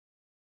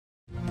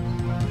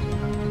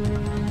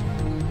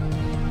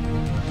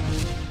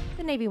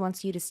The Navy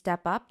wants you to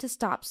step up to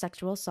stop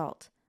sexual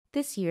assault.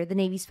 This year, the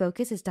Navy's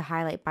focus is to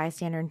highlight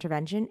bystander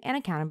intervention and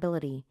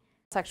accountability.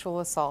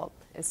 Sexual assault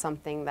is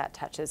something that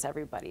touches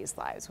everybody's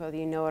lives. Whether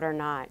you know it or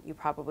not, you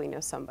probably know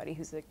somebody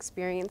who's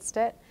experienced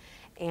it.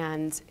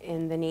 And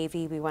in the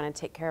Navy, we want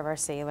to take care of our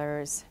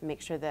sailors,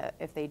 make sure that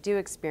if they do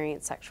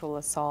experience sexual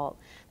assault,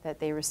 that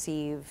they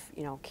receive,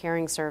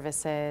 caring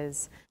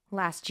services.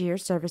 Last year,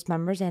 service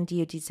members and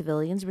DoD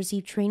civilians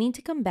received training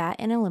to combat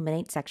and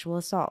eliminate sexual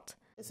assault.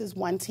 This is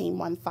one team,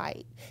 one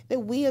fight.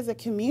 That we as a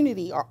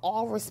community are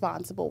all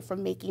responsible for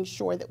making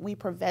sure that we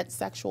prevent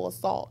sexual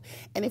assault.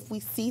 And if we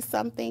see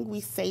something,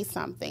 we say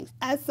something.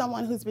 As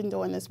someone who's been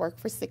doing this work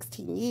for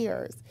 16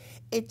 years,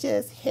 it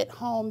just hit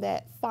home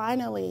that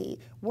finally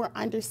we're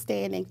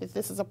understanding that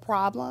this is a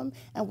problem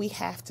and we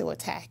have to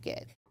attack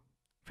it.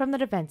 From the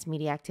Defense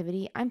Media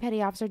Activity, I'm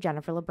Petty Officer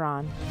Jennifer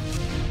LeBron.